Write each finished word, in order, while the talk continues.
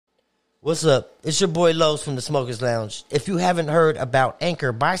What's up? It's your boy Lowe's from the Smokers Lounge. If you haven't heard about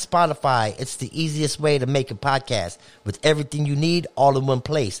Anchor by Spotify, it's the easiest way to make a podcast with everything you need all in one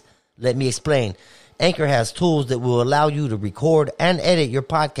place. Let me explain. Anchor has tools that will allow you to record and edit your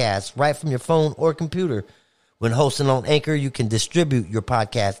podcast right from your phone or computer. When hosting on Anchor, you can distribute your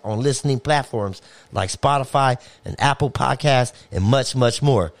podcast on listening platforms like Spotify and Apple Podcasts and much, much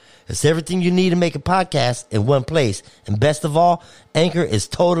more. It's everything you need to make a podcast in one place. And best of all, Anchor is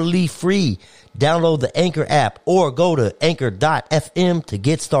totally free. Download the Anchor app or go to anchor.fm to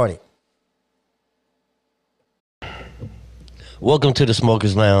get started. Welcome to the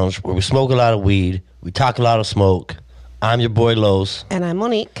Smokers Lounge, where we smoke a lot of weed, we talk a lot of smoke. I'm your boy Lowe's. And I'm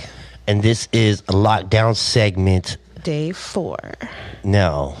Monique. And this is a lockdown segment. Day 4.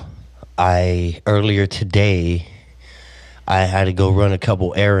 Now, earlier today, I had to go run a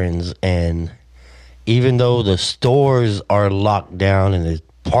couple errands, and even though the stores are locked down and the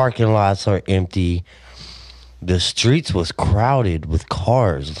parking lots are empty, the streets was crowded with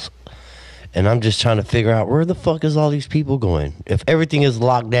cars. And I'm just trying to figure out, where the fuck is all these people going? If everything is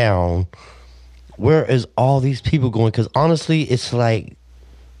locked down, where is all these people going? Because honestly, it's like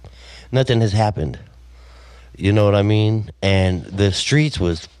nothing has happened. You know what I mean? And the streets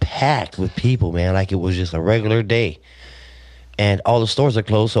was packed with people, man, like it was just a regular day. And all the stores are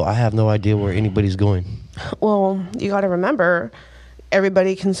closed, so I have no idea where anybody's going. Well, you got to remember,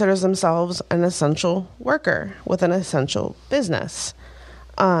 everybody considers themselves an essential worker with an essential business.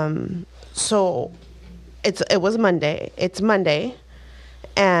 So it was Monday. It's Monday,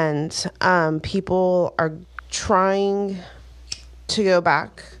 and people are trying to go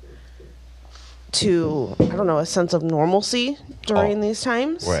back to, I don't know, a sense of normalcy during these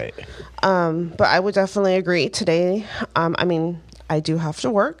times. Right. But I would definitely agree today. I do have to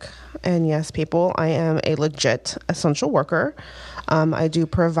work, and yes, people, I am a legit essential worker. I do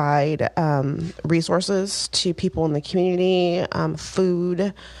provide resources to people in the community,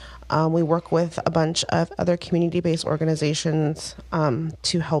 food. We work with a bunch of other community-based organizations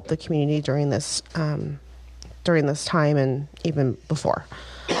to help the community during this time and even before.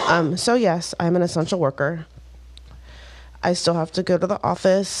 So yes, I'm an essential worker. I still have to go to the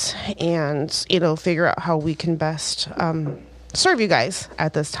office and, figure out how we can best serve you guys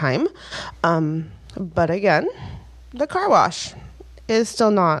at this time. But again, the car wash is still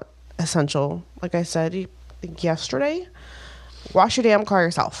not essential. Like I said yesterday, wash your damn car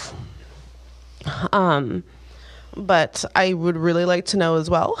yourself. But I would really like to know as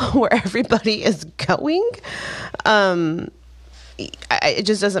well where everybody is going. It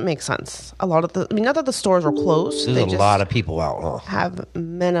just doesn't make sense. Not that the stores were closed. There's a lot of people out, huh? Have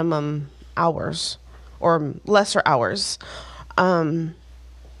minimum hours or lesser hours. But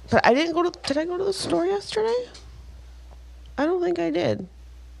I didn't did I go to the store yesterday? I don't think I did.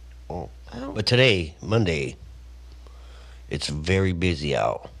 Oh. But today, Monday, it's very busy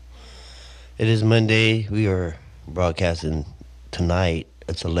out. It is Monday. We are broadcasting tonight.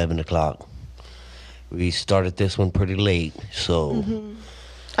 It's 11 o'clock. We started this one pretty late, so...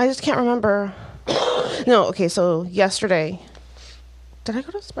 I just can't remember. No, okay, so yesterday... Did I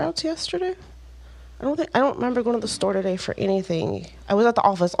go to Sprouts yesterday? I don't remember going to the store today for anything. I was at the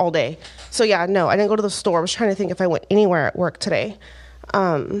office all day. So yeah, no, I didn't go to the store. I was trying to think if I went anywhere at work today.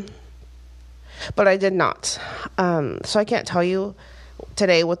 But I did not. So I can't tell you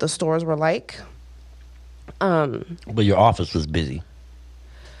today what the stores were like. But your office was busy.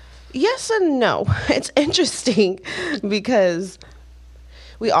 Yes and no. It's interesting because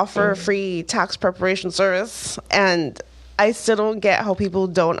we offer a free tax preparation service, and I still don't get how people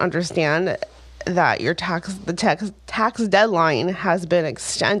don't understand that the tax deadline has been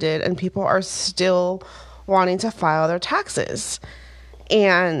extended and people are still wanting to file their taxes.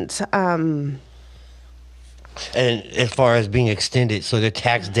 And as far as being extended, so the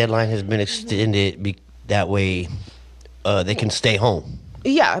tax deadline has been extended that way they can stay home.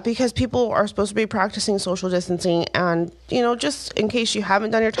 Yeah, because people are supposed to be practicing social distancing, and, just in case you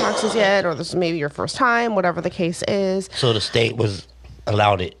haven't done your taxes yet, or this is maybe your first time, whatever the case is. So the state was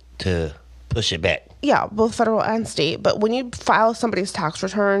allowed it to push it back. Yeah, both federal and state. But when you file somebody's tax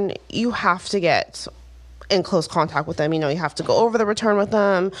return, you have to get in close contact with them. You have to go over the return with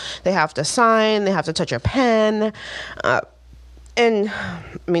them. They have to sign. They have to touch your pen. And,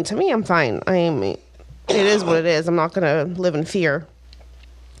 to me, I'm fine. It is what it is. I'm not going to live in fear.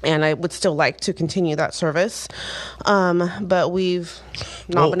 And I would still like to continue that service. But we've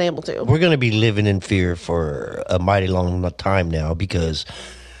not been able to. We're going to be living in fear for a mighty long time now, because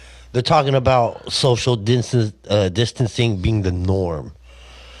they're talking about social distancing being the norm.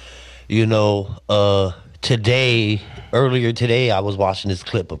 earlier today, I was watching this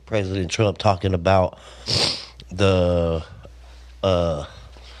clip of President Trump talking about the The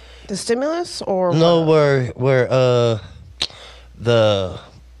stimulus or no, what? where the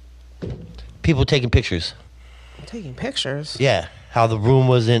people taking pictures. Taking pictures. Yeah, how the room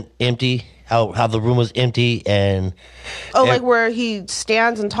wasn't empty. How the room was empty and Oh, like where he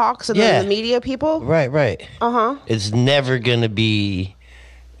stands and talks and Yeah. then the media people? right. Uh-huh. It's never gonna be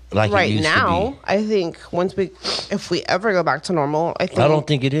like it Right used now, to I think if we ever go back to normal, I think be. I don't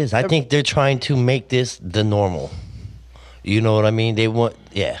think it is. I think they're trying to make this the normal. You know what I mean?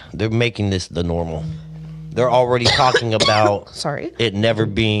 They're making this the normal. They're already talking about Sorry. it never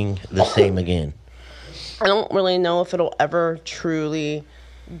being the same again. I don't really know if it'll ever truly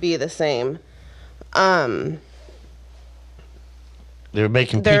be the same. They're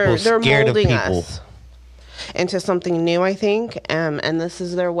making They're people scared of molding people. us into something new, I think, and this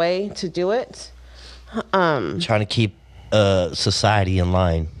is their way to do it. Trying to keep society in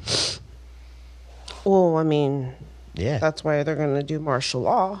line. Well, I mean, Yeah. that's why they're going to do martial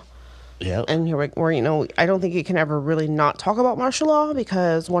law. Yeah. And here we're, I don't think you can ever really not talk about martial law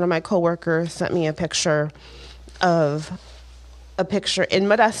because one of my coworkers sent me a picture in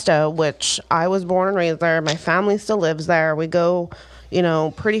Modesto, which I was born and raised there. My family still lives there. We go,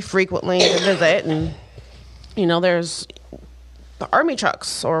 pretty frequently to visit, and there's the army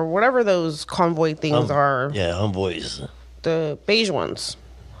trucks or whatever those convoy things are, Yeah, envoys. the beige ones.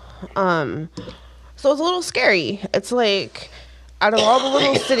 So it's a little scary. It's like out of all the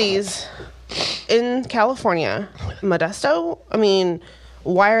little cities in California, Modesto, I mean,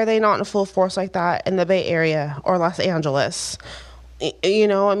 why are they not in full force like that in the Bay Area or Los Angeles?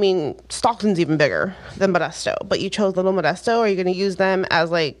 I mean, Stockton's even bigger than Modesto, but you chose little Modesto. Are you going to use them as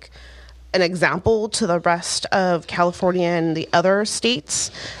like an example to the rest of California and the other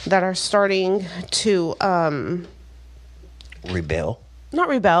states that are starting to Rebel. not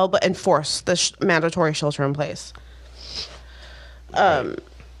rebel, but enforce the mandatory shelter in place?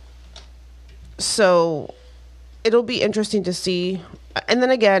 So it'll be interesting to see. And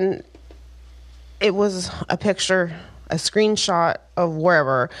then again, it was a picture, a screenshot of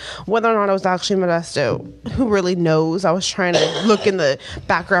wherever. Whether or not it was actually Modesto, who really knows? I was trying to look in the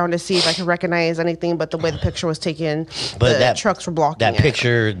background to see if I could recognize anything, but the way the picture was taken, But the trucks were blocking that it.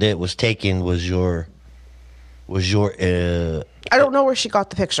 picture that was taken was your I don't know where she got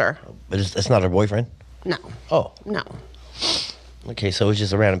the picture. but it's not her boyfriend? No, Oh. no. Okay, so it's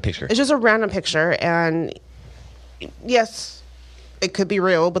just a random picture. It's just a random picture, and yes, it could be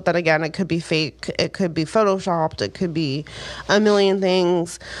real, but then again, it could be fake. It could be photoshopped. It could be a million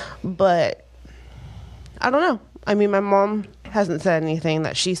things, but I don't know. I mean, my mom hasn't said anything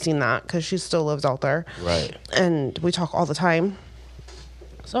that she's seen that because she still lives out there. Right. And we talk all the time.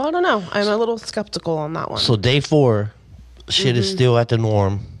 So I don't know. I'm a little skeptical on that one. So day 4, shit is still at the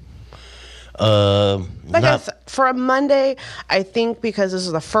norm. Like I said, for a Monday, I think because this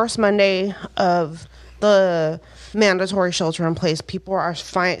is the first Monday of the mandatory shelter in place, people are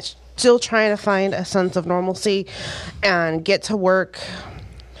still trying to find a sense of normalcy and get to work.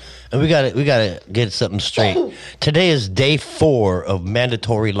 And we gotta get something straight. Today is day 4 of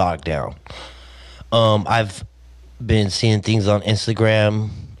mandatory lockdown. I've been seeing things on Instagram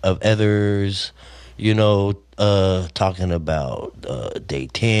of others, talking about day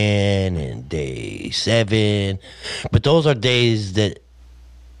 10 and day 7, but those are days that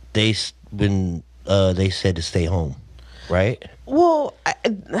they said to stay home, right? Well,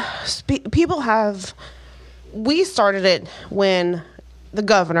 we started it when the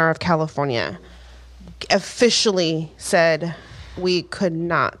governor of California officially said we could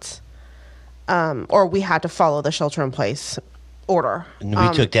not, or we had to follow the shelter in place order. And we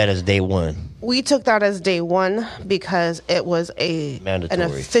took that as day 1. We took that as day 1 because it was an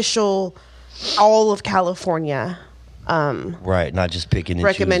Mandatory. official, all of California Right, not just picking and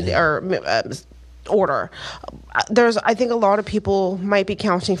recommend choosing. or order. I think a lot of people might be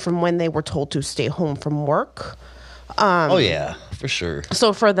counting from when they were told to stay home from work. Oh yeah, for sure.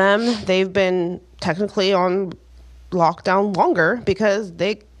 So for them, they've been technically on lockdown longer because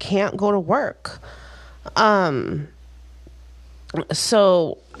they can't go to work.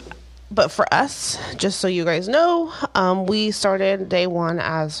 But for us, just so you guys know, we started day 1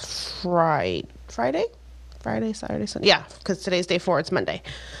 as Friday, Saturday, Sunday. Yeah, because today's day 4, it's Monday.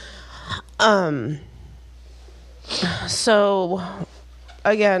 So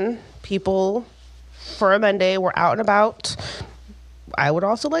again, people for a Monday were out and about. I would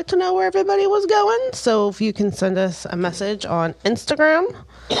also like to know where everybody was going. So if you can send us a message on Instagram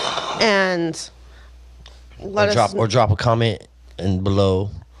and let us Drop a comment and below.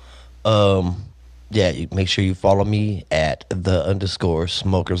 make sure you follow me at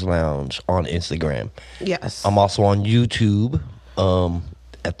 _Smokers Lounge on Instagram. Yes. I'm also on YouTube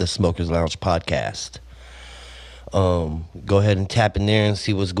at the Smokers Lounge podcast. Go ahead and tap in there and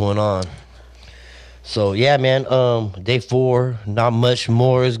see what's going on. So yeah, man, day 4, not much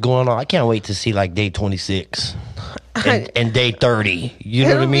more is going on. I can't wait to see like day 26 and day 30. You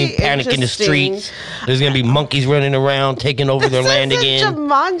know what I mean? Panic in the streets. There's gonna be monkeys running around taking over their land again.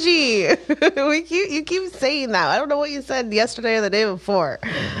 Jumanji. You keep saying that. I don't know what you said yesterday or the day before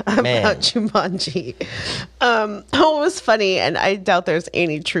about Jumanji. It was funny, and I doubt there's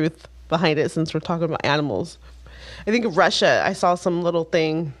any truth behind it since we're talking about animals. I think Russia, I saw some little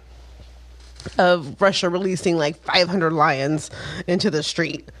thing of Russia releasing like 500 lions into the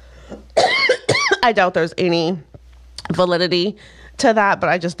street. I doubt there's any validity to that, but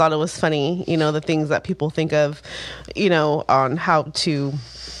I just thought it was funny, the things that people think of, on how to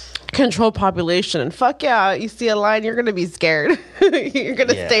control population. And fuck yeah, you see a lion, you're gonna be scared. You're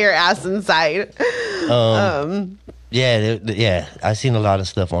gonna stay your ass inside. Yeah, I seen a lot of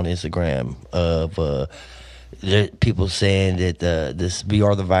stuff on Instagram of people saying that this we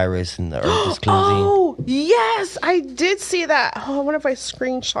are the virus and the earth is cleansing. Oh, yes, I did see that. Oh, I wonder if I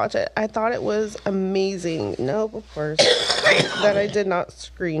screenshot it. I thought it was amazing. Nope, of course. That I did not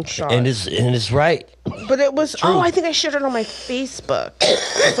screenshot. And it's right. But it was, True. I think I shared it on my Facebook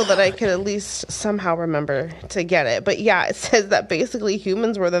so that I could at least somehow remember to get it. But yeah, it says that basically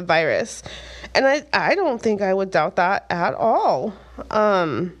humans were the virus. And I don't think I would doubt that at all.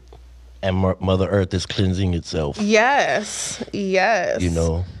 And Mother Earth is cleansing itself. Yes.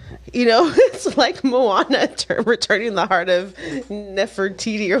 It's like Moana returning the heart of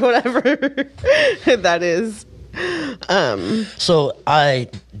Nefertiti or whatever that is. So I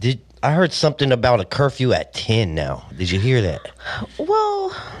heard something about a curfew at 10 now. Did you hear that?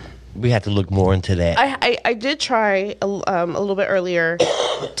 Well, we have to look more into that. I did try a little bit earlier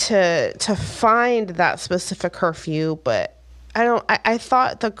to find that specific curfew, but I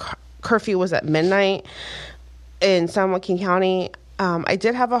thought the curfew was at midnight in San Joaquin County. I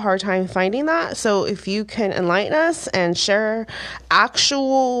did have a hard time finding that. So if you can enlighten us and share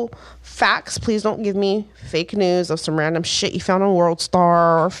actual facts, please don't give me fake news of some random shit you found on World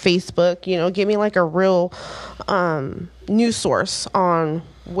Star or Facebook. Give me like a real news source on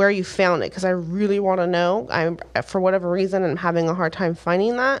where you found it, because I really want to know. For whatever reason, I'm having a hard time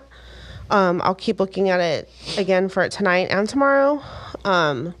finding that. I'll keep looking at it again for it tonight and tomorrow.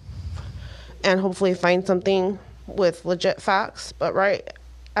 And hopefully find something with legit facts. But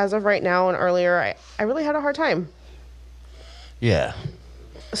as of right now and earlier, I really had a hard time. Yeah.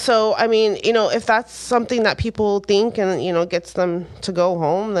 So, I mean, if that's something that people think and, gets them to go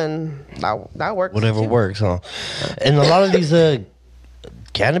home, then that works. Whatever too. works, huh? And a lot of these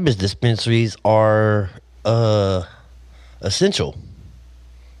cannabis dispensaries are essential.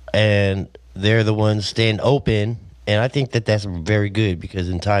 And they're the ones staying open. And I think that that's very good, because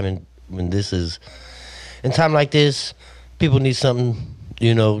in time like this, people need something,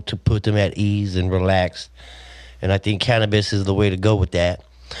 to put them at ease and relax. And I think cannabis is the way to go with that.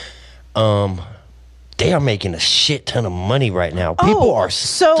 They are making a shit ton of money right now. People are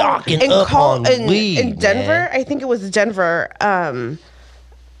stocking up on weed. In Denver, man. I think it was Denver.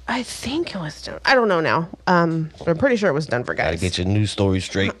 I think it was Denver. I don't know now. I'm pretty sure it was Denver, guys. Gotta get your news story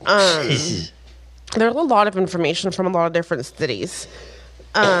straight. There's a lot of information from a lot of different cities.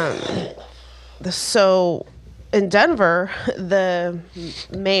 So in Denver, the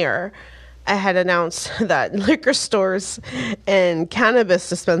mayor had announced that liquor stores and cannabis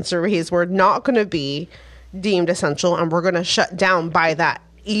dispensaries were not going to be deemed essential, and we're going to shut down by that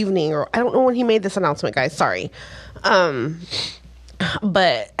evening. Or I don't know when he made this announcement, guys. Sorry.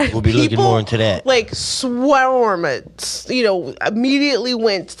 But we'll be looking more into that. Like swarm, immediately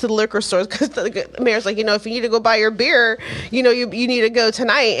went to the liquor stores, because the mayor's like, if you need to go buy your beer, you need to go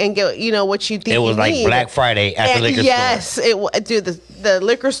tonight and get, what you think. It was like need. Black Friday at the liquor store. Yes, dude, the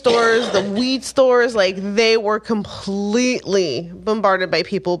liquor stores, the weed stores, like they were completely bombarded by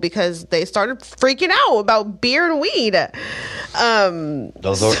people because they started freaking out about beer and weed.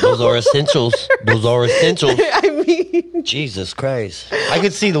 Those are essentials. Those are essentials. I mean, Jesus Christ. I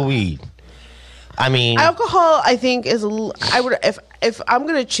could see the weed. I mean, alcohol, I think is I would, if I'm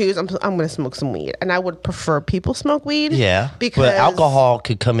gonna choose, I'm gonna smoke some weed, and I would prefer people smoke weed. Yeah, because but alcohol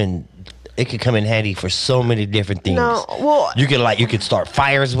could come in. It could come in handy for so many different things. No, well, you could start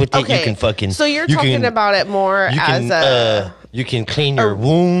fires with it. Okay, you can fucking. So you're talking about it more as you can clean your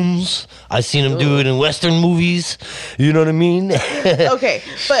wounds. I've seen them do it in Western movies. You know what I mean? Okay,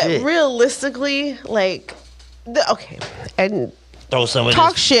 but realistically, and Throw some of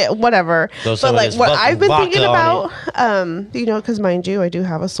talk this. shit, whatever. Throw some But of like this what fucking I've been vodka thinking on about, because mind you, I do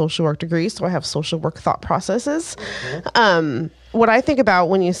have a social work degree, so I have social work thought processes. What I think about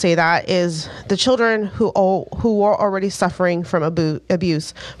when you say that is the children who are already suffering from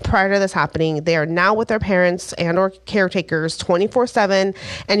abuse prior to this happening. They are now with their parents and or caretakers 24/7,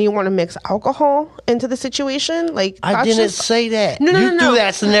 and you want to mix alcohol into the situation. Like I that's didn't just- say that. No, no, you no, threw no.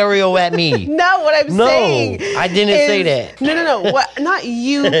 that scenario at me. No, what I'm No, saying. I didn't say that. No. What? Not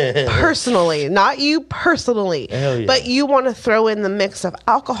you personally. Not you personally. Hell yeah. But you want to throw in the mix of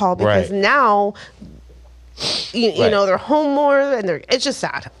alcohol because Right. now, you Right. know, they're home more and it's just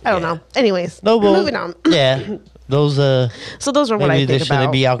sad. I don't Yeah. know. Anyways, No, but moving on. Yeah, those So those are what maybe I there think shouldn't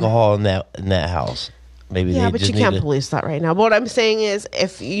about. be alcohol in that house. Maybe Yeah, they but just you can't need to- police that right now. But what I'm saying is,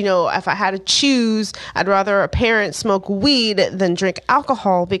 if I had to choose, I'd rather a parent smoke weed than drink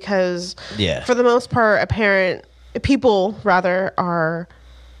alcohol because, Yeah. for the most part, people rather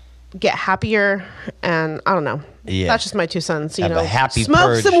get happier, and I don't know. Yeah. That's just my 2 cents. Have a happy smoke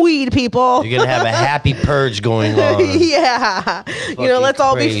purge. some weed, people. You're gonna have a happy purge going on. Yeah, Fucking let's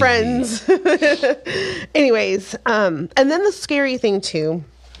all be crazy. friends. Anyways, and then the scary thing too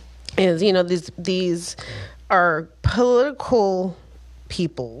is these are political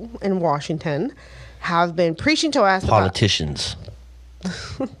people in Washington have been preaching to us about, Politicians.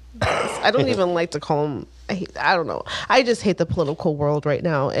 I don't even like to call them. I don't know. I just hate the political world right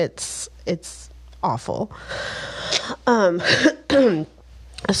now. It's awful.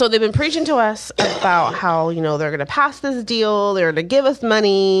 So they've been preaching to us about how, they're going to pass this deal, they're going to give us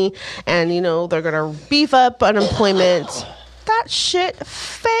money, and, they're going to beef up unemployment. That shit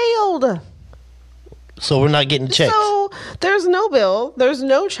failed. So we're not getting checks. So there's no bill. There's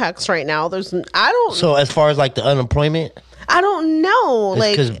no checks right now. So as far as like the unemployment, I don't know.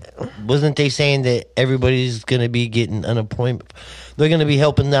 because wasn't they saying that everybody's gonna be getting unemployment? They're gonna be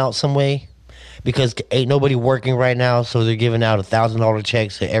helping out some way because ain't nobody working right now, so they're giving out $1,000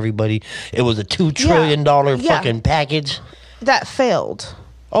 checks to everybody. It was a $2 trillion Yeah. fucking package. that failed.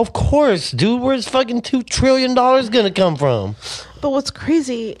 Of course, dude. Where's fucking $2 trillion gonna come from? But what's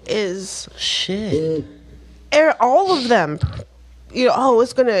crazy is Shit. all of them,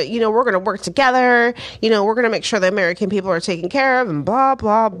 it's gonna, we're gonna work together. We're gonna make sure the American people are taken care of, and blah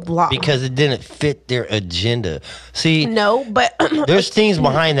blah blah. Because it didn't fit their agenda. See, no, but there's things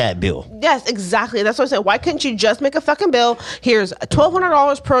behind that bill. yes, exactly. That's what I said. Why couldn't you just make a fucking bill? Here's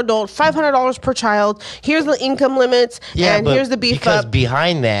 $1,200 per adult, $500 per child. Here's the income limits, and but here's the beef because up.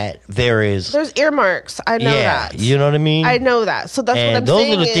 behind that there's There's earmarks. I know that. you know what I mean. I know that. So that's what I'm and those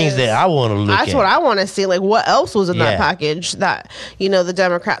saying. are the things is- that I want to look at. That's what I want to see. Like, what else was in that Yeah. package that the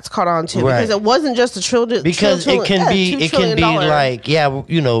Democrats caught on to? Right. Because it wasn't just a trillion. Because it can be like, yeah,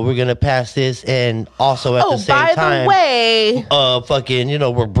 we're gonna pass this, and also at Oh, the same by time, the way, fucking,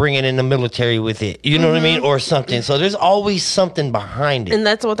 we're bringing in the military with it. You know what I mean, or something. So there's always something behind it. and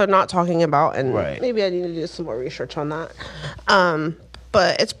that's what they're not talking about. And Right. maybe I need to do some more research on that.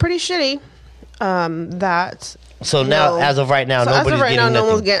 But it's pretty shitty. That. So now, as of right now, So as nobody's of right getting now, no nothing.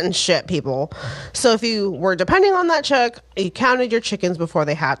 one's getting shit, people. So if you were depending on that check, you counted your chickens before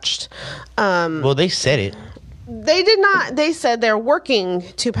they hatched. Well, they said it. They did not. They said they're working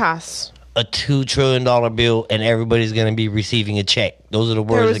to pass. A $2 trillion bill, and everybody's going to be receiving a check. Those are the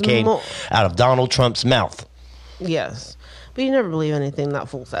words was that came mo- out of Donald Trump's mouth. Yes, but you never believe anything that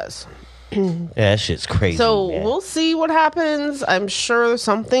fool says. Yeah, that shit's crazy. So man. we'll see what happens. I'm sure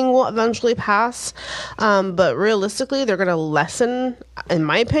something will eventually pass, but realistically, they're going to lessen, in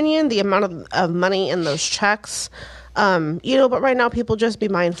my opinion, the amount of money in those checks. But right now, people just be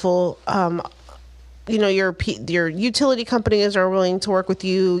mindful. Your utility companies are willing to work with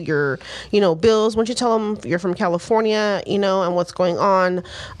you. Your bills. Once you tell them you're from California, and what's going on,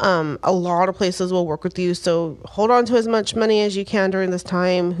 a lot of places will work with you. So hold on to as much money as you can during this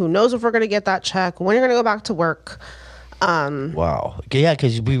time. Who knows if we're going to get that check? When you're going to go back to work? Wow. Yeah,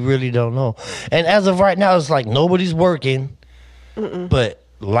 because we really don't know. And as of right now, it's like nobody's working, but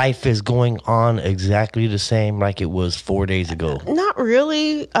life is going on exactly the same like it was 4 days ago. Not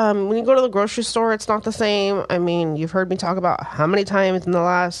really. When you go to the grocery store, it's not the same. I mean, you've heard me talk about how many times in the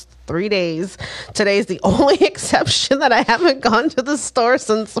last 3 days. Today's the only exception that I haven't gone to the store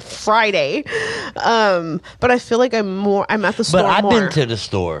since Friday. But I feel like I'm at the store But I've more. been to the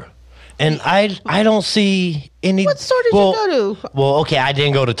store, and I don't see any. What store did you go to? Well, okay, I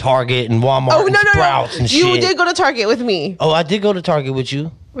didn't go to Target and Walmart Oh, and no. Sprouts and You shit. did go to Target with me. Oh, I did go to Target with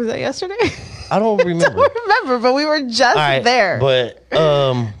you. Was that yesterday? I don't remember. I don't remember, but we were just All right, there. But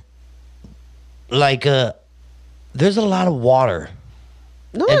there's a lot of water.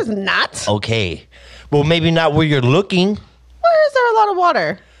 No, there's not. Okay, well maybe not where you're looking. Where Why is there a lot of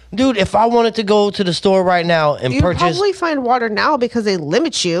water? Dude, if I wanted to go to the store right now and You purchase... probably find water now because they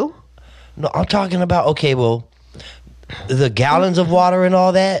limit you. No, I'm talking about, okay, well, the gallons of water and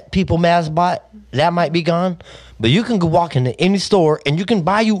all that people mass bought, that might be gone. But you can go walk into any store and you can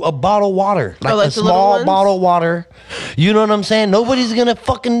buy you a bottle of water. Like, like a the little small ones? bottle of water. You know what I'm saying? Nobody's going to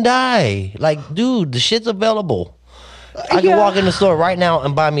fucking die. Like, dude, the shit's available. I can walk in the store right now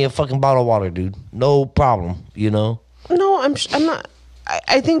and buy me a fucking bottle of water, dude. No problem, you know? No, I'm not.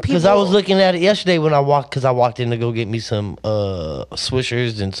 I think people... Because I was looking at it yesterday when I walked in to go get me some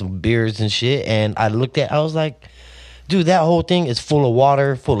Swishers and some beers and shit. And I was like, dude, that whole thing is full of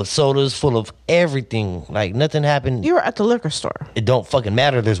water, full of sodas, full of everything. Like, nothing happened. You were at the liquor store. It don't fucking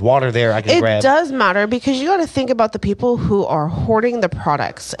matter. There's water there I can grab. It does matter because you got to think about the people who are hoarding the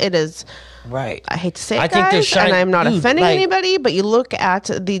products. It is... Right. I hate to say it, I think they're guys, and I'm not dude, offending like, anybody, but you look at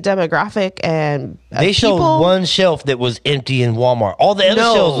the demographic and they showed one shelf that was empty in Walmart. All the other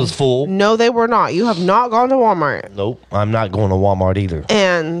shelves was full. No, they were not. You have not gone to Walmart. Nope. I'm not going to Walmart either.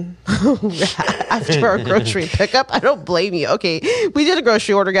 And after our grocery pickup, I don't blame you. Okay, we did a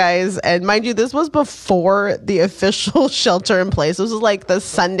grocery order, guys, and mind you, this was before the official shelter in place. This was like the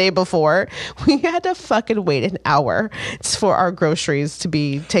Sunday before. We had to fucking wait an hour for our groceries to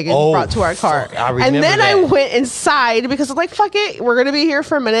be brought to our car. And then that. I went inside because I was like, fuck it, we're gonna be here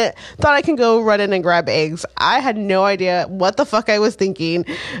for a minute. Thought I can go run in and grab eggs. I had no idea what the fuck I was thinking.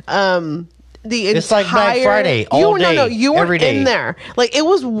 It's like Black Friday all day, No, you every were day. in there. Like, it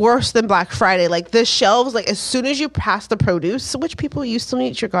was worse than Black Friday. Like, the shelves, like, as soon as you pass the produce, which people, you still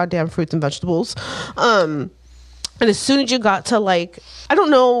eat your goddamn fruits and vegetables, and as soon as you got to, like, I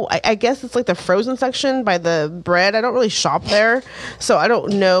don't know, I guess it's like the frozen section by the bread. I don't really shop there, so I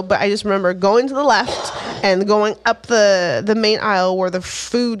don't know. But I just remember going to the left and going up the main aisle where the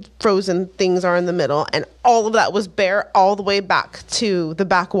food frozen things are in the middle. And all of that was bare all the way back to the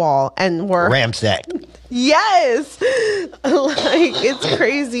back wall. And we're... Ramsack. Yes! Like, it's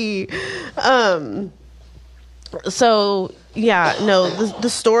crazy. So... Yeah, no, the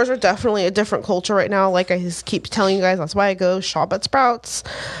stores are definitely a different culture right now. Like I just keep telling you guys, that's why I go shop at Sprouts,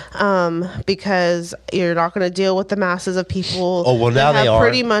 because you're not going to deal with the masses of people. Oh, well, now they are.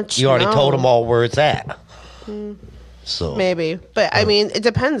 Pretty much. You already told them all where it's at. So maybe, but I mean, it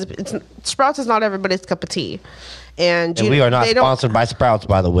depends. Sprouts is not everybody's cup of tea. And we are not sponsored by Sprouts,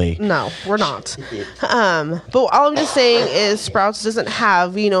 by the way. No, we're not. But all I'm just saying is Sprouts doesn't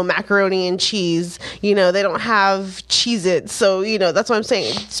have, macaroni and cheese. They don't have Cheez-Its. So, that's what I'm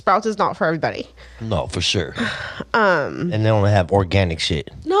saying. Sprouts is not for everybody. No, for sure. And they only have organic shit.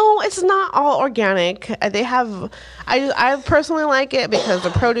 No, it's not all organic. They have... I personally like it because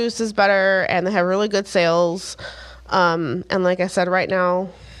the produce is better and they have really good sales. And like I said, right now...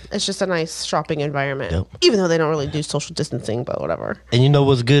 It's just a nice shopping environment. Yep. Even though they don't really do social distancing, but whatever. And you know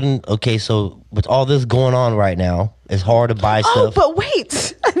what's good? Okay, so with all this going on right now, it's hard to buy stuff. Oh, but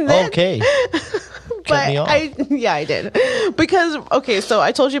wait. Okay. But I did. Because, okay, so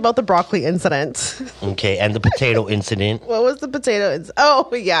I told you about the broccoli incident. Okay, and the potato incident. What was the potato incident?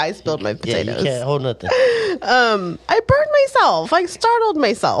 Oh, yeah, I spilled my potatoes. Yeah, you can't hold nothing. I burned myself. I startled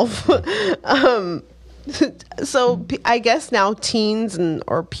myself. So I guess now teens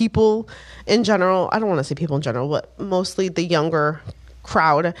or people in general, I don't want to say people in general, but mostly the younger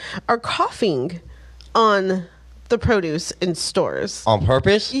crowd are coughing on the produce in stores. On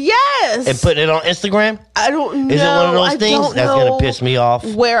purpose? Yes. And putting it on Instagram? I don't know. Is it one of those things that's going to piss me off?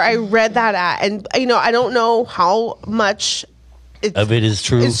 Where I read that at. And, I don't know how much... of it is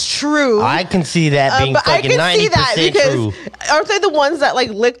true. It's true. I can see that being fucking 90% true. Aren't they the ones that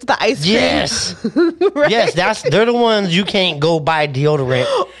licked the ice cream? Yes. Right? Yes, they're the ones you can't go buy deodorant.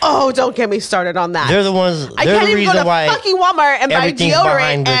 Oh, don't get me started on that. They're the ones. I they're can't the even reason go to why fucking Walmart and buy deodorant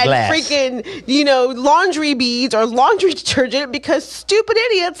and glass. freaking laundry beads or laundry detergent because stupid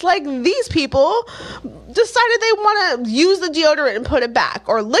idiots like these people decided they want to use the deodorant and put it back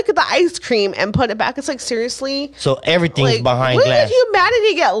or lick the ice cream and put it back. It's like, seriously. So everything's behind glass. When did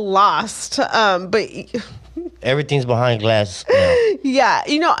humanity get lost? But everything's behind glass now. Yeah,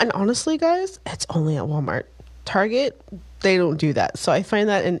 and honestly, guys, it's only at Walmart. Target, they don't do that. So I find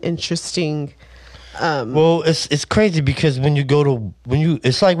that an interesting... well, it's crazy because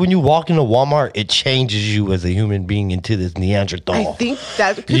it's like when you walk into Walmart, it changes you as a human being into this Neanderthal. I think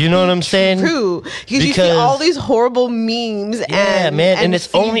that could you know what I'm saying? True, because you see all these horrible memes. Yeah, man, and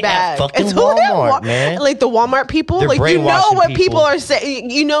it's only at fucking Walmart, man. Like the Walmart people, They're like brainwashing what people are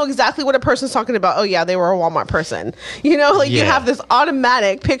saying. You know exactly what a person's talking about. Oh yeah, they were a Walmart person. You have this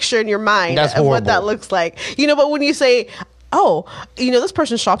automatic picture in your mind of what that looks like. But when you say, oh, this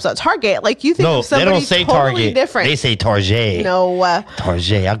person shops at Target. Like, you think No, of they somebody don't say totally Target. different. They say Target. No.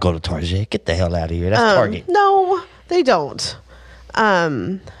 Target. I go to Target. Get the hell out of here. That's Target. No, they don't.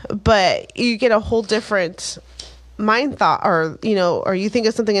 But you get a whole different mind thought, or you think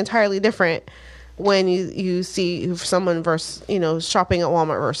of something entirely different when you see someone versus shopping at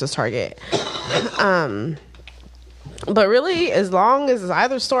Walmart versus Target. But really, as long as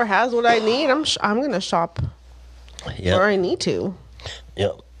either store has what I need, I'm gonna shop where I need to.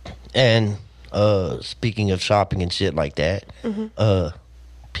 Yep. And speaking of shopping and shit like that,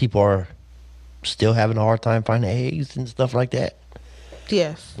 people are still having a hard time finding eggs and stuff like that.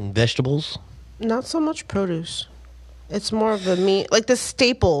 Yes. And vegetables. Not so much produce. It's more of the meat, like the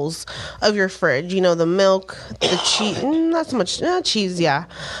staples of your fridge. The milk, the cheese. Not so much cheese, yeah.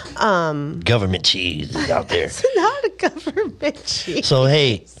 Government cheese is out there. It's not a government cheese. So,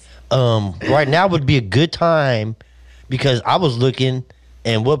 hey, right now would be a good time because I was looking,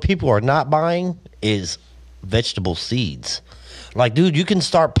 and what people are not buying is vegetable seeds. Like, dude, you can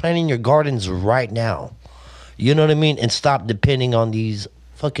start planting your gardens right now. You know what I mean? And stop depending on these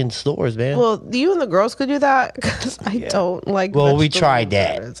fucking stores, man. Well, you and the girls could do that because I don't like. Well, we tried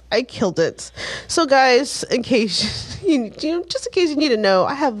that. Gardens. I killed it. So, guys, in case just in case you need to know,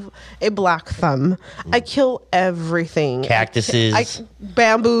 I have a black thumb. I kill everything. Cactuses,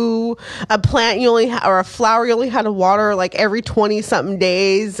 bamboo, a plant or a flower you only had to water like every 20-something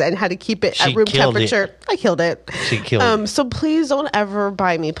days and had to keep it at room temperature. I killed it. She killed it. So please don't ever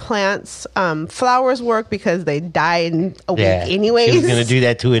buy me plants. Flowers work because they die in a week anyways. She was gonna do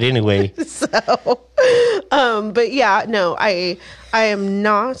that to it anyway. So, but yeah, no, I am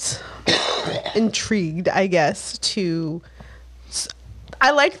not intrigued, I guess,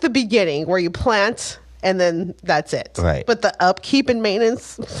 I like the beginning where you plant and then that's it. Right. But the upkeep and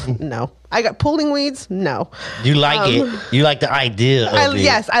maintenance, no. I got pulling weeds, no. You like it. You like the idea of it.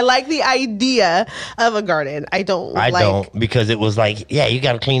 Yes, I like the idea of a garden. I don't because it was like, yeah, you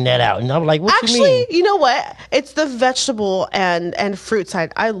got to clean that out. And I'm like, what you mean? Actually, you know what? It's the vegetable and fruit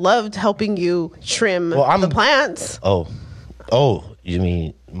side. I loved helping you trim the plants. Oh, you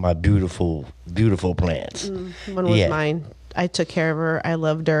mean my beautiful, beautiful plants. One was mine. I took care of her. I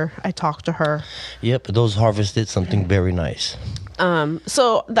loved her. I talked to her. Yep, those harvested something very nice.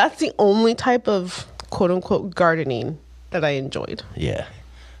 So that's the only type of quote unquote gardening that I enjoyed. Yeah.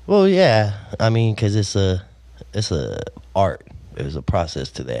 Well, yeah. I mean, because it's a art. There's a process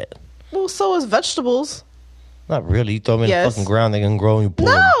to that. Well, so is vegetables. Not really. You throw them in the fucking ground, they're gonna grow and you pull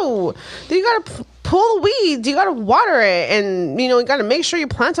them. No, you gotta pull the weeds. You gotta water it, and you gotta make sure you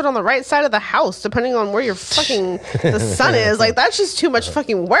plant it on the right side of the house, depending on where your fucking the sun is. Like, that's just too much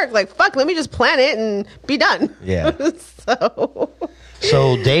fucking work. Like, fuck, let me just plant it and be done. Yeah.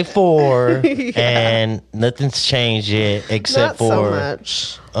 So day 4, and nothing's changed yet except not so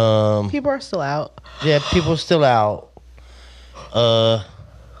much. People are still out. Yeah, people are still out.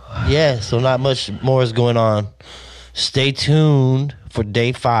 Yeah, so not much more is going on. Stay tuned for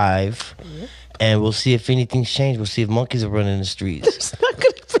day 5, and we'll see if anything's changed. We'll see if monkeys are running the streets. There's not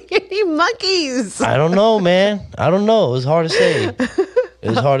going to be any monkeys. I don't know, man. I don't know. It's hard to say.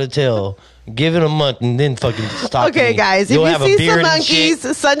 It's hard to tell. Give it a month and then fucking stop. Okay, guys, if you see some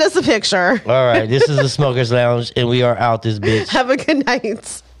monkeys, send us a picture. All right, this is the Smokers Lounge, and we are out this bitch. Have a good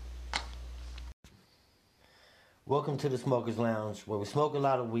night. Welcome to the Smokers Lounge, where we smoke a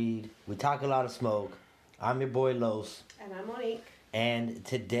lot of weed, we talk a lot of smoke. I'm your boy Los. And I'm Monique. And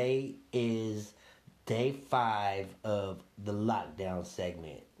today is day 5 of the lockdown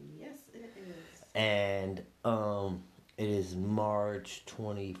segment. Yes, it is. And it is March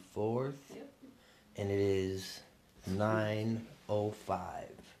 24th. Yep. And it is 9:05.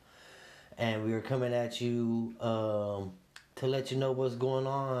 And we are coming at you to let you know what's going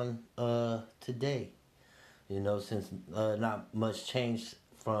on today. Since not much changed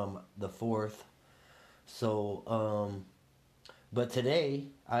from the 4th. So, but today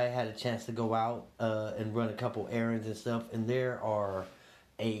I had a chance to go out and run a couple errands and stuff, and there are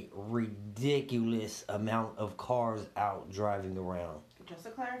a ridiculous amount of cars out driving around. Just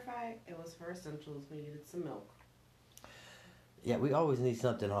to clarify, it was for essentials. We needed some milk. Yeah, we always need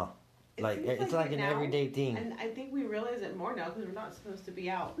something, huh? It's like an everyday thing. And I think we realize it more now because we're not supposed to be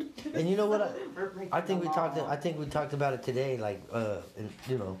out. And you know what? I think we talked about it today.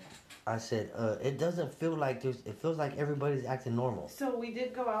 I said it doesn't feel like it feels like everybody's acting normal. So we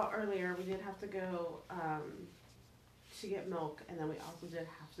did go out earlier. We did have to go to get milk, and then we also did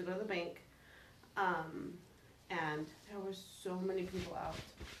have to go to the bank. And there were so many people out.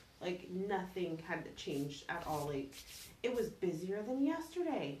 Like, nothing had changed at all. Like, it was busier than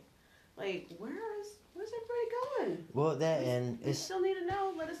yesterday. Like, where's everybody going? Well, that We, and we it's still need to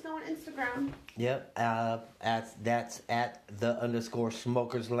know. Let us know on Instagram. yep. That's at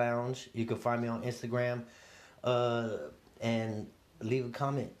 _smokers lounge. You can find me on Instagram, and leave a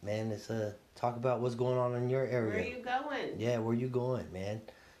comment, man. It's talk about what's going on in your area. Where are you going? Yeah, where you going, man?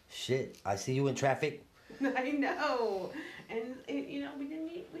 Shit, I see you in traffic. I know. And, we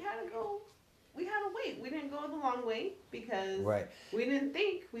didn't we had to go. We had to wait. We didn't go the long way because Right. we didn't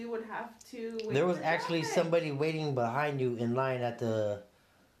think we would have to wait. There was for actually traffic. somebody waiting behind you in line at the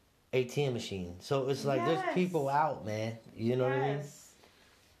ATM machine. So it's like there's Yes. people out, man. You know what I mean? Yes.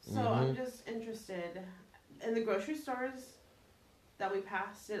 So I'm just interested. In the grocery stores that we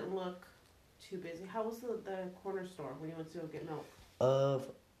passed didn't look too busy. How was the corner store when you went to go get milk? Of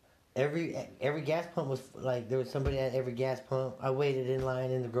every gas pump was like there was somebody at every gas pump. I waited in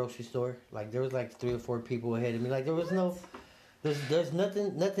line in the grocery store. Like there was like 3 or 4 people ahead of me. Like there was no there's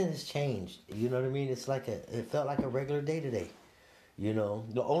nothing has changed. You know what I mean? It's like it felt like a regular day today. You know,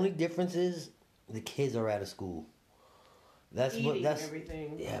 the only difference is the kids are out of school. That's Eating that's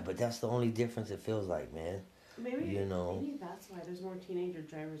everything. yeah, but that's the only difference it feels like, man. Maybe Maybe that's why there's more teenager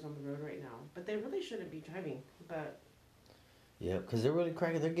drivers on the road right now. But they really shouldn't be driving. But Yeah, because they're really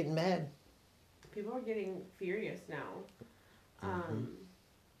cracking. They're getting mad. people are getting furious now.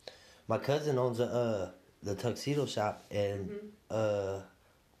 My cousin owns the tuxedo shop, and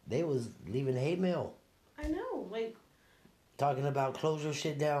they was leaving hate mail I know, like talking about close your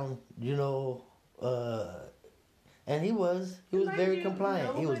shit down. And he was Mind very you,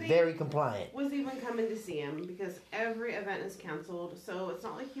 compliant. He was nobody- very compliant. was even coming to see him because every event is canceled. So it's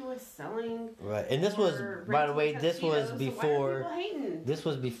not like he was selling. Right, and this was, or by the way, renting this was tuxedos, so why are before. people hating? This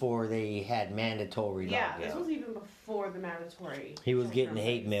was before they had mandatory Yeah, lockdown. this was even before the mandatory. He was getting shelter-in-place.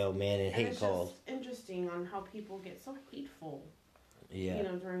 hate mail, man, and hate it's calls. just interesting on how people get so hateful. Yeah.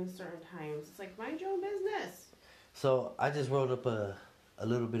 During certain times. It's like, mind your own business. So I just rolled up a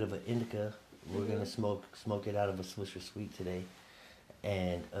little bit of an indica. We're gonna smoke it out of a Swisher Sweet today,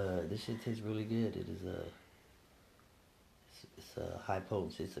 and this shit tastes really good. It is it's a high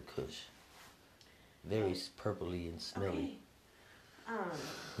potency. It's a Kush, very purpley and smelly. Okay.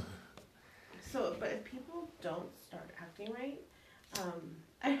 But if people don't start acting right,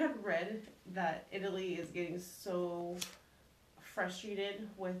 I have read that Italy is getting so frustrated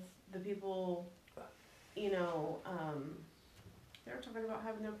with the people, they were talking about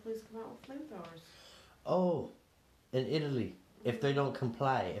having their police come out with flamethrowers. Oh, in Italy, if they don't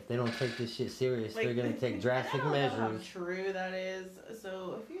comply, if they don't take this shit serious, they're gonna take drastic I don't know how measures. true that is.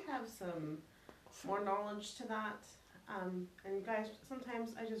 So if you have some more knowledge to that, and guys,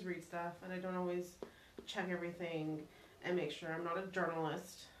 sometimes I just read stuff and I don't always check everything and make sure. I'm not a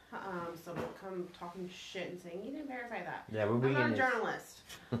journalist, so don't come talking shit and saying you didn't verify that. Yeah, we're I'm being not a this. journalist.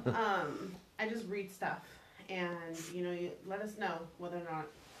 I just read stuff, and you let us know whether or not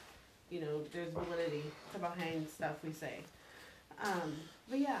there's validity to behind stuff we say.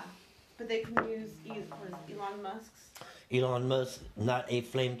 But yeah, but they can use Elon Musk's Elon Musk, not a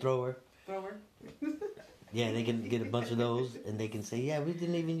flamethrower. thrower. Yeah, they can get a bunch of those, and they can say, "Yeah, we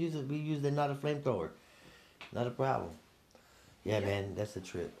didn't even use it. We used it, not a flamethrower, not a problem." Yeah, man, that's a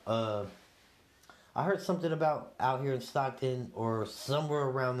trip. I heard something about out here in Stockton or somewhere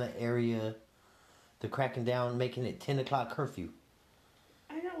around the area, the cracking down, making it 10 o'clock curfew.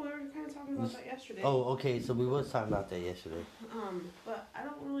 I know we were kind of talking about that yesterday. Oh, okay, so we was talking about that yesterday. But I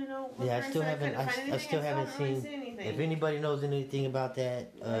don't really know. What Yeah, I they're still saying. haven't. Couldn't find I anything. still haven't really seen. seen anything. If anybody knows anything about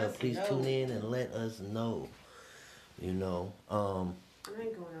that, Let us please know. tune in and let us know. I ain't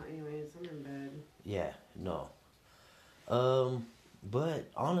going out anyways. I'm in bed. Yeah, no. But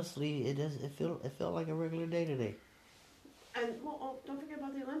honestly, it felt like a regular day today. And don't forget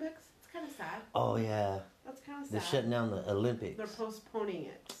about the Olympics. It's kind of sad. Oh yeah, That's kind of sad. they're shutting down the Olympics. They're postponing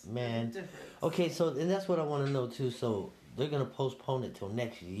it. Man. There's a difference. Okay, so and that's what I want to know too. So they're gonna postpone it till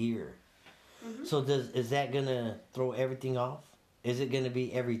next year. Mm-hmm. So is that gonna throw everything off? Is it gonna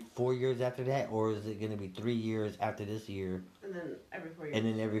be every 4 years after that, or is it gonna be 3 years after this year, And then every 4 years. and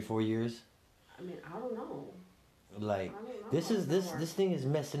then every 4 years? I mean, I don't know. Like I don't know this how is it's this gonna work. this thing is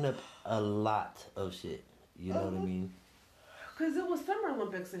messing up a lot of shit. You know what I Uh-huh. mean? Because it was Summer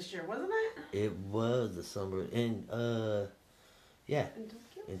Olympics this year, wasn't it? It was the summer in yeah, In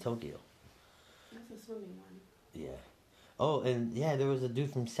Tokyo? in Tokyo. That's a swimming one. Yeah. Oh, and yeah, there was a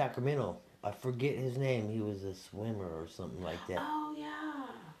dude from Sacramento. I forget his name. He was a swimmer or something like that. Oh, yeah.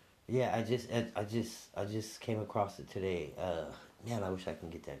 Yeah, I just came across it today. Man, I wish I can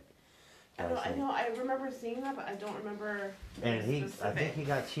get that. I know. I remember seeing that, but I don't remember. And I specific. think he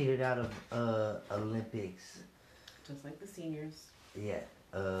got cheated out of Olympics. Just like the seniors. Yeah,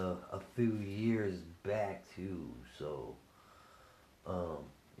 a few years back too. So,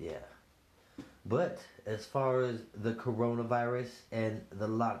 yeah. But as far as the coronavirus and the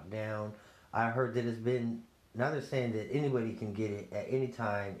lockdown, I heard that it's been. Now they're saying that anybody can get it at any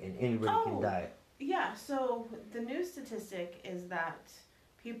time and anybody can die. Yeah, so the new statistic is that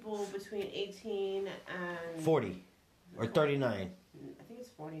people between 18 and 40 or 39 I think it's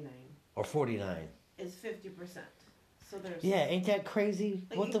 49 or 49. is 50%. So there's Yeah, ain't that crazy?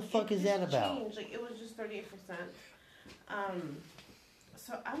 like, What the fuck is that about? changed. Like it was just 38%.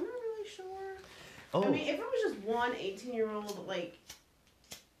 So I'm not really sure. Oh, I mean, if it was just one 18-year-old, like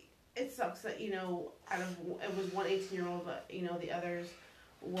it sucks that out of it was one 18-year-old, but the others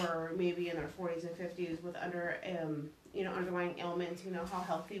were maybe in their 40s and 50s with underlying ailments. How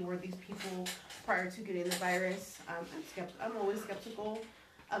healthy were these people prior to getting the virus? I'm always skeptical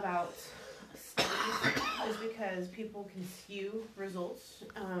about studies, is because people can skew results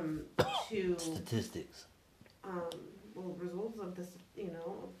to statistics. results of this,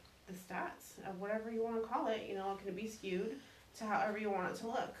 the stats of whatever you want to call it. It can be skewed to however you want it to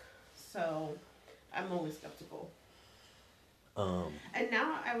look. So I'm always skeptical. And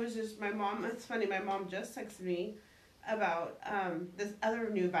now it's funny, my mom just texted me about this other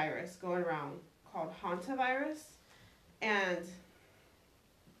new virus going around called hantavirus, and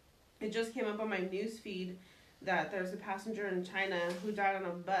it just came up on my news feed that there's a passenger in China who died on a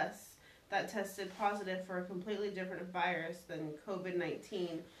bus that tested positive for a completely different virus than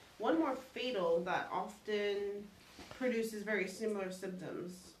COVID-19, one more fatal that often produces very similar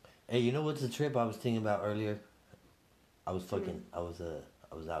symptoms. Hey, you know what's the trip I was thinking about earlier? I was out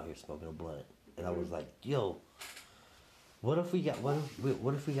here smoking a blunt, and I was like, yo, what if we got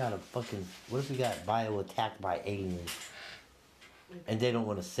bio attacked by aliens, and they don't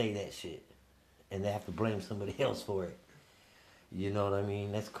want to say that shit, and they have to blame somebody else for it. You know what I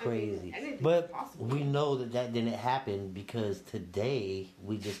mean? That's crazy. But we know that didn't happen because today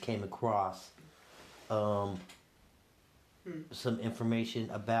we just came across some information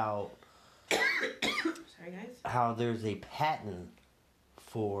about Sorry, guys. how there's a patent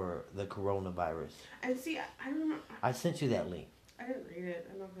for the coronavirus. And see, I don't know. I sent you that link. I didn't read it.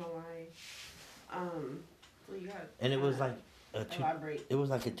 I'm not gonna lie. So you got. And it was like elaborate. It was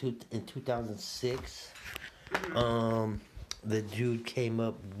like in 2006. The dude came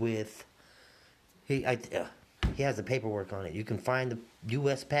up with he has the paperwork on it. You can find the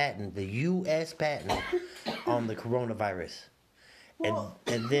U.S. patent on the coronavirus. Well,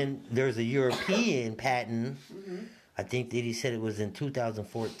 and then there's a European patent. Mm-hmm. I think that he said it was in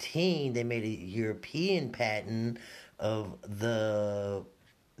 2014. They made a European patent of the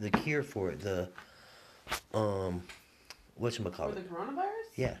cure for it. The whatchamacallit? For the coronavirus?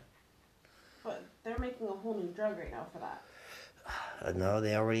 Yeah. But they're making a whole new drug right now for that. No,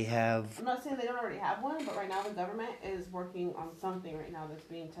 they already have. I'm not saying they don't already have one, but right now the government is working on something right now that's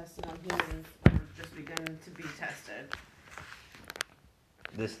being tested on humans, or just begun to be tested.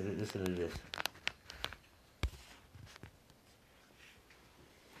 Listen to this.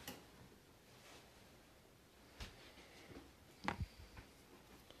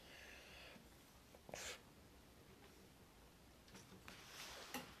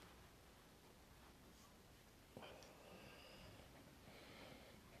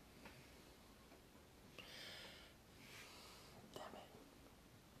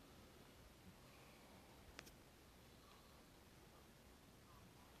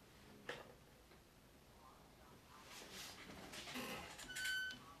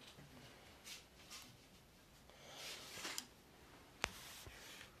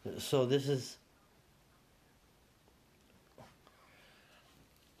 So this is.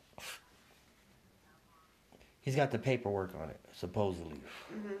 He's got the paperwork on it, supposedly.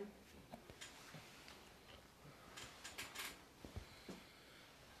 Mm-hmm.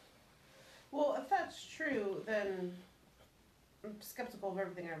 Well, if that's true, then I'm skeptical of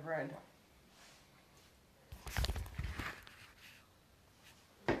everything I've read.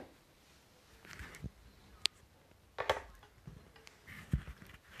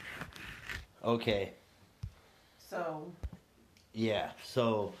 Okay. So. Yeah.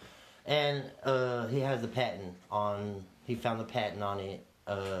 So, and he has the patent on. He found the patent on it.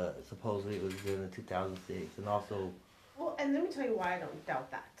 Supposedly it was done in 2006, and also. Well, and let me tell you why I don't doubt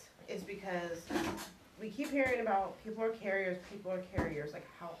that. Is because we keep hearing about people are carriers. Like,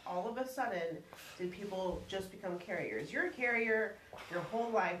 how all of a sudden did people just become carriers? You're a carrier your whole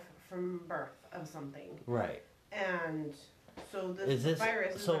life from birth of something. Right. And so this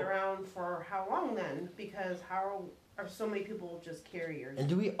virus has been around for how long then? Because how are so many people just carriers? And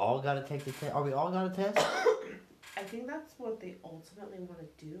do we all got to take the test? Are we all got to test? I think that's what they ultimately want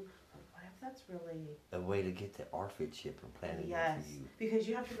to do. But what if that's really A way to get the ARFID chip implanted yes? into you. Because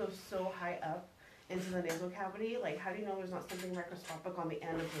you have to go so high up into the nasal cavity. Like, how do you know there's not something microscopic on the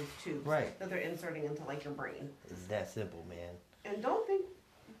end of those tubes Right. that they're inserting into like your brain? It's that simple, man. And don't think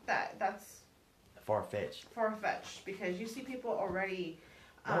that that's Far-fetched. far-fetched, because you see people already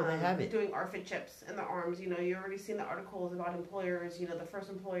They have it. doing ARFID chips in their arms. You know, you already seen the articles about employers, you know, the first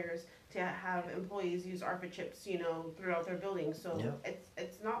employers to have employees use ARFID chips, you know, throughout their buildings. So Yeah.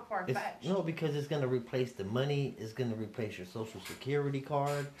 it's not far-fetched. No, because it's going to replace the money. It's going to replace your social security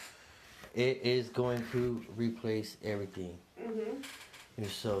card. It is going to replace everything. Mm-hmm. And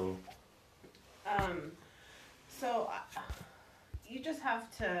so, So you just have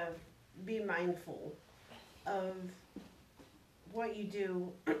to be mindful of what you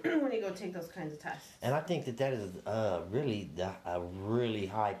do when you go take those kinds of tests. and I think that is really a really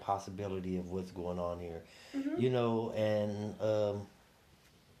high possibility of what's going on here. Mm-hmm. You know, and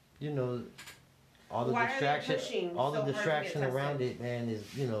you know, all the Why are they distraction, pushing all the so hard to distraction get around tested? it, man, is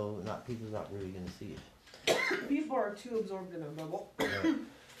not people's not really going to see it. People are too absorbed in their bubble.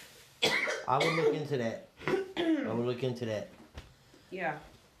 I would look into that. I would look into that. Yeah.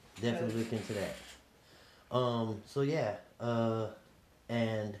 Definitely look into that. So yeah,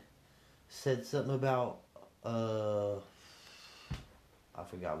 and said something about I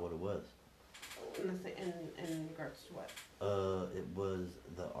forgot what it was. In regards to what? It was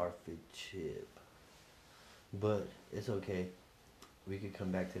the ARFID chip, but it's okay. We could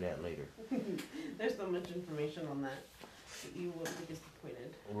come back to that later. There's so much information on that. You wouldn't be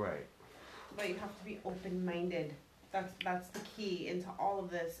disappointed. Right. But you have to be open-minded. That's the key into all of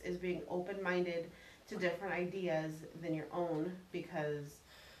this, is being open-minded to different ideas than your own, because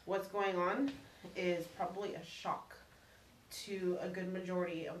what's going on is probably a shock to a good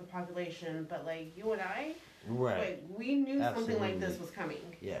majority of the population. But like you and I, Right. like, we knew something like Absolutely. this was coming.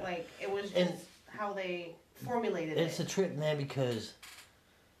 Yeah. Like, it was And just how they formulated It's it. a trip, man, because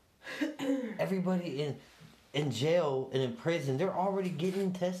everybody in jail and in prison, they're already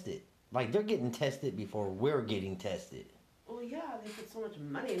getting tested. Like, they're getting tested before we're getting tested. Well, yeah, they put so much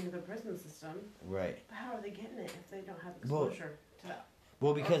money into the prison system. Right. But how are they getting it if they don't have Well- exposure to that?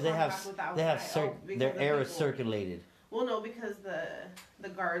 Well, because Or contact with the outside. Because their the air is people- circulated. Well, no, because the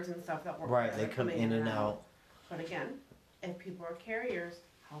guards and stuff that work Right, there, they come in and out. But again, if people are carriers,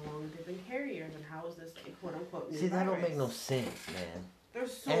 how long have they been carriers, and how is this a quote unquote new See, that don't virus? make no sense, man.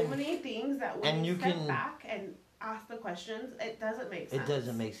 There's so and- many things that when and you you step can- back and ask the questions, it doesn't make sense. It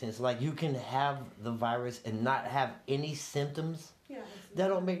doesn't make sense. Like, you can have the virus and not have any symptoms. Yeah. That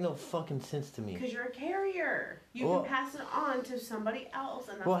don't make no fucking sense to me. Because you're a carrier. You Well- can pass it on to somebody else,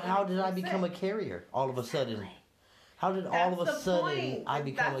 and that's Well, what how makes did I them become a sick. carrier all of a sudden? Exactly. How did all That's of a the sudden point. I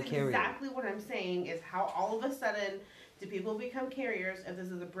become That's a carrier? exactly what I'm saying, is how all of a sudden do people become carriers if this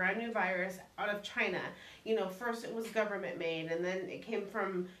is a brand new virus out of China? You know, first it was government made, and then it came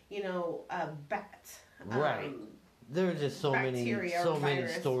from, you know, a bat. Right. There's just so many bacteria or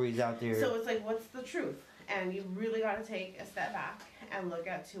virus. stories out there. So it's like, what's the truth? And you really got to take a step back and look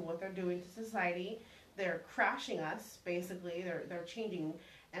at to what they're doing to society. They're crashing us, basically. They're changing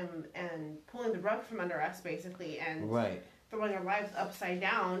and pulling the rug from under us, basically, and Right. throwing our lives upside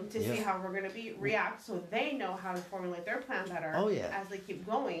down to see Yeah. how we're going to react, so they know how to formulate their plan better. Oh, yeah. As they keep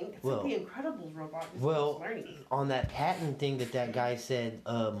going. It's Well- like the Incredibles robot is Well, just learning. on that patent thing that guy said,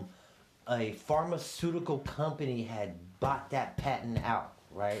 a pharmaceutical company had bought that patent out,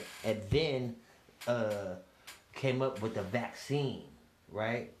 right? And then came up with a vaccine,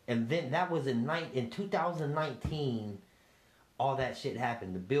 right? And then that was in 2019. All that shit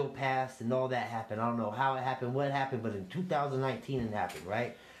happened. The bill passed and all that happened. I don't know how it happened, what happened, but in 2019 it happened,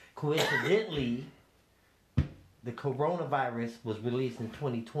 right? Coincidentally, the coronavirus was released in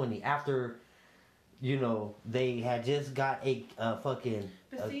 2020 after, they had just got a fucking...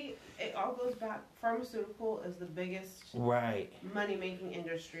 But see, it all goes back. Pharmaceutical is the biggest Right. money-making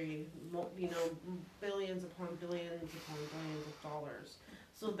industry. Billions upon billions upon billions of dollars.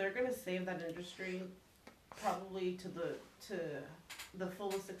 So they're going to save that industry probably to the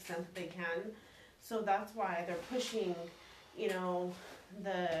fullest extent that they can. So that's why they're pushing,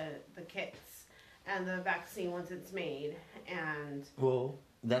 the kits and the vaccine once it's made. And Well,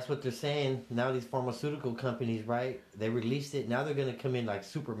 that's what they're saying. Now these pharmaceutical companies, right? They released it. Now they're going to come in like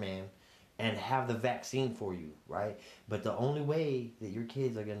Superman and have the vaccine for you, right? But the only way that your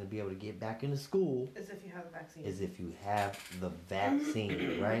kids are going to be able to get back into school as if you have the vaccine. is if you have the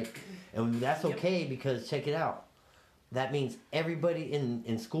vaccine, right? And that's okay because check it out. That means everybody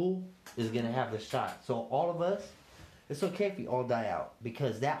in school is going to have the shot. So all of us, It's okay if we all die out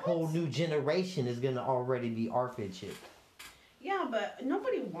because that whole new generation is gonna already be ARFID chipped. Yeah, but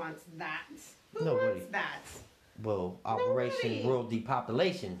nobody wants that. Who Nobody. wants that? Well, Operation Nobody. World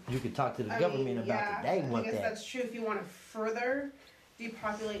Depopulation. You could talk to the government about that. They want I guess that. that's true. If you want to further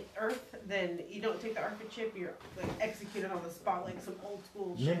depopulate Earth, then you don't take the ARPA chip. You're like executed on the spot like some old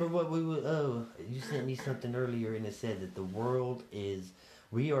school shit. Remember what we would? You sent me something earlier, and it said that the world is.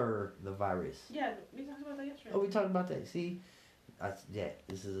 We are the virus. Yeah, we talked about that yesterday. Oh, we talked about that. See, yeah,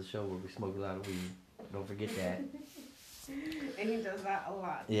 this is a show where we smoke a lot of weed. Don't forget that. And he does that a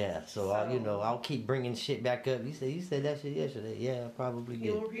lot. Yeah, so I'll keep bringing shit back up. You said that shit yesterday. Yeah, I probably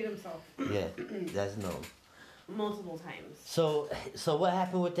He will did. repeat himself Yeah, that's known. multiple times. So what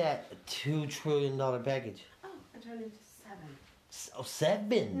happened with that $2 trillion package? Oh, I turned into 7. Oh,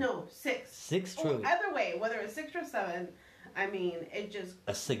 7. No, 6. 6 trillion. Either way, whether it's 6 or 7, I mean, it just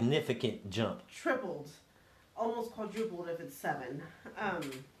A significant jump. tripled, almost quadrupled if it's 7.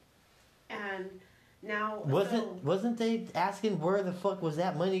 And now Wasn't they asking where the fuck was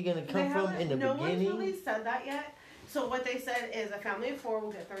that money gonna come from in the no beginning? No one's really said that yet. So what they said is a family of 4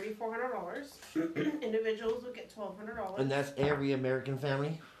 will get $3,400. Individuals will get $1,200. And that's every American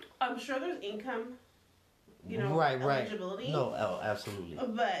family? I'm sure there's income, right. eligibility. No, absolutely.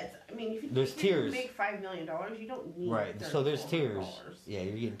 But I mean, if There's you tiers. make $5 million, you don't need Right. So there's tiers. $3,400. Yeah,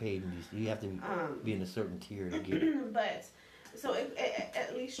 you're getting paid. You have to be in a certain tier to get it. But so it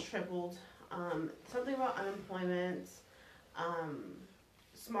at least tripled. Something about unemployment,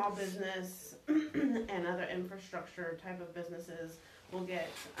 small business, and other infrastructure type of businesses will get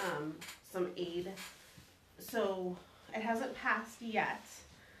some aid. So it hasn't passed yet.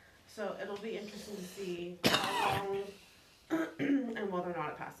 So it'll be interesting to see how long and whether or not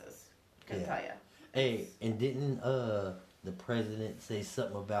it passes. Can tell you. Hey, and didn't the president say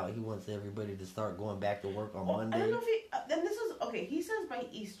something about he wants everybody to start going back to work on Monday? I don't know if he. Then this is okay. He says by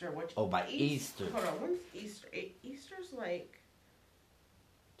Easter, which by Easter. Hold on, when's Easter? Easter's like.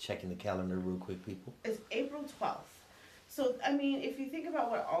 Checking the calendar real quick, people. It's April 12th. So I mean, if you think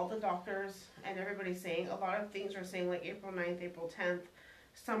about what all the doctors and everybody's saying, a lot of things are saying like April 9th, April 10th,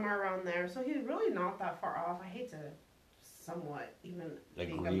 somewhere around there. So he's really not that far off. I hate to somewhat even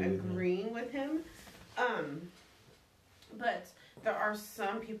think I'm agreeing with him. But there are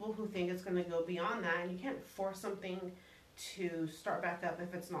some people who think it's going to go beyond that, and you can't force something to start back up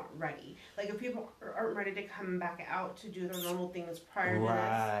if it's not ready. Like if people aren't ready to come back out to do their normal things prior to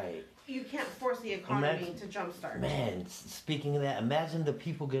this, you can't force the economy to jumpstart. Man, speaking of that, imagine the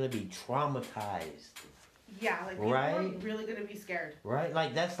people going to be traumatized. Yeah, like people are really going to be scared. Right?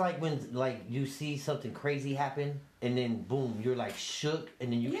 Like that's like when like you see something crazy happen and then boom, you're like shook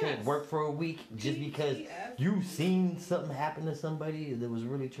and then you can't work for a week just because you've seen something happen to somebody that was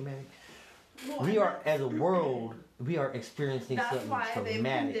really traumatic. Well, we are, as a world, we are experiencing something traumatic. That's why they've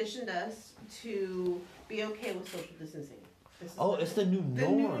conditioned us to be okay with social distancing. It's the new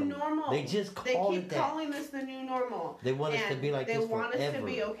norm. The new normal. They just call it that. They keep calling this the new normal. They want us to be like this forever. They want us to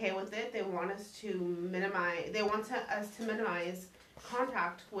be okay with it. They want us to minimize. They want us to minimize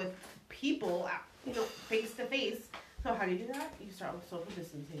contact with people, face to face. So how do you do that? You start with social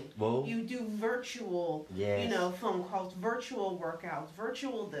distancing. Well, you do virtual, phone calls, virtual workouts,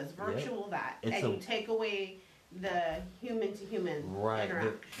 virtual this, virtual that, and you take away the human to human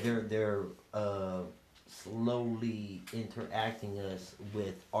interaction. They're slowly interacting us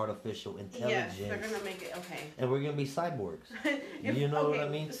with artificial intelligence. Yes, they're gonna make it okay. And we're gonna be cyborgs. You know what I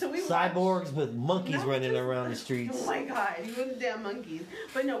mean? So cyborgs with monkeys running around the streets. Oh my god, you and the damn monkeys.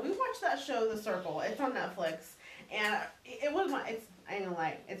 But no, we watched that show, The Circle. It's on Netflix. And it was I ain't gonna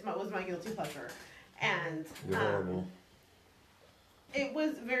lie, it was my guilty pleasure. And you're horrible. It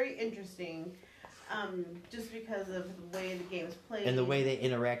was very interesting. Just because of the way the games played. And the way they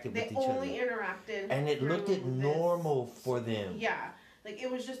interacted with each other. They only interacted. And it looked normal for them. Yeah. Like it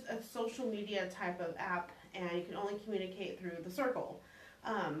was just a social media type of app and you can only communicate through the circle.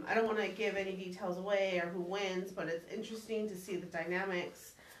 I don't want to give any details away or who wins, but it's interesting to see the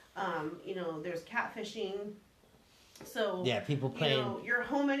dynamics. There's catfishing. So yeah, people playing. You're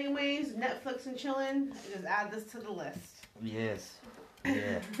home anyways, Netflix and chilling. Just add this to the list. Yes.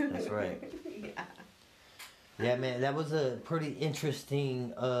 Yeah, that's right. Yeah. Yeah, man, that was a pretty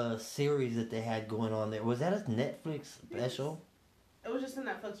interesting series that they had going on there. Was that a Netflix special? It was just a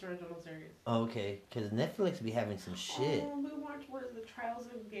Netflix original series. Oh, okay, because Netflix be having some shit. Oh, we watched The Trials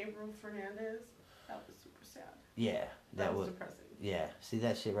of Gabriel Fernandez. That was super sad. Yeah, that was depressing. Yeah, see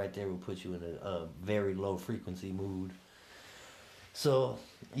that shit right there will put you in a very low frequency mood. So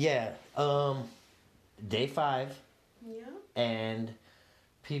yeah, day 5. Yeah. And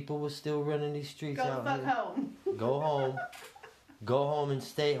people were still running these streets out here. Go the fuck home. Go home. Go home and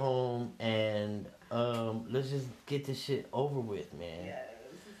stay home, and let's just get this shit over with, man. Yes.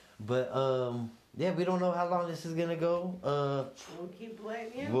 But yeah, we don't know how long this is gonna go. We'll keep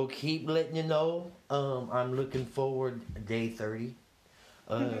letting you. We'll keep letting you know. I'm looking forward day 30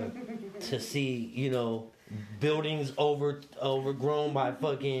 to see, you know, buildings overgrown by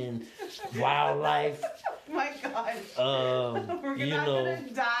fucking wildlife. Oh my gosh. We're You not know, gonna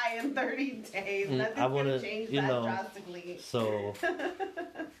die in 30 days. Nothing's I wanna, gonna change you that know, drastically. so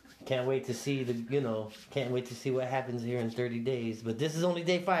can't wait to see can't wait to see what happens here in 30 days. But this is only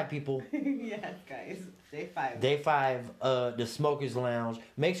day 5, people. Yes, guys. Day 5. Day 5, the Smokers Lounge.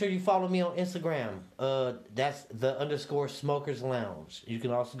 Make sure you follow me on Instagram. That's the _Smokers Lounge. You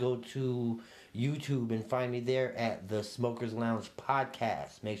can also go to YouTube and find me there at the Smokers Lounge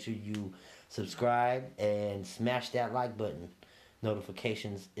Podcast. Make sure you subscribe and smash that like button.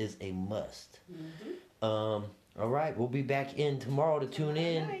 Notifications is a must. All right, we'll be back in tomorrow to tune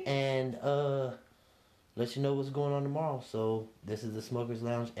in and let you know what's going on tomorrow. So this is the Smokers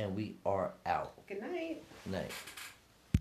Lounge, and we are out. Good night. Night.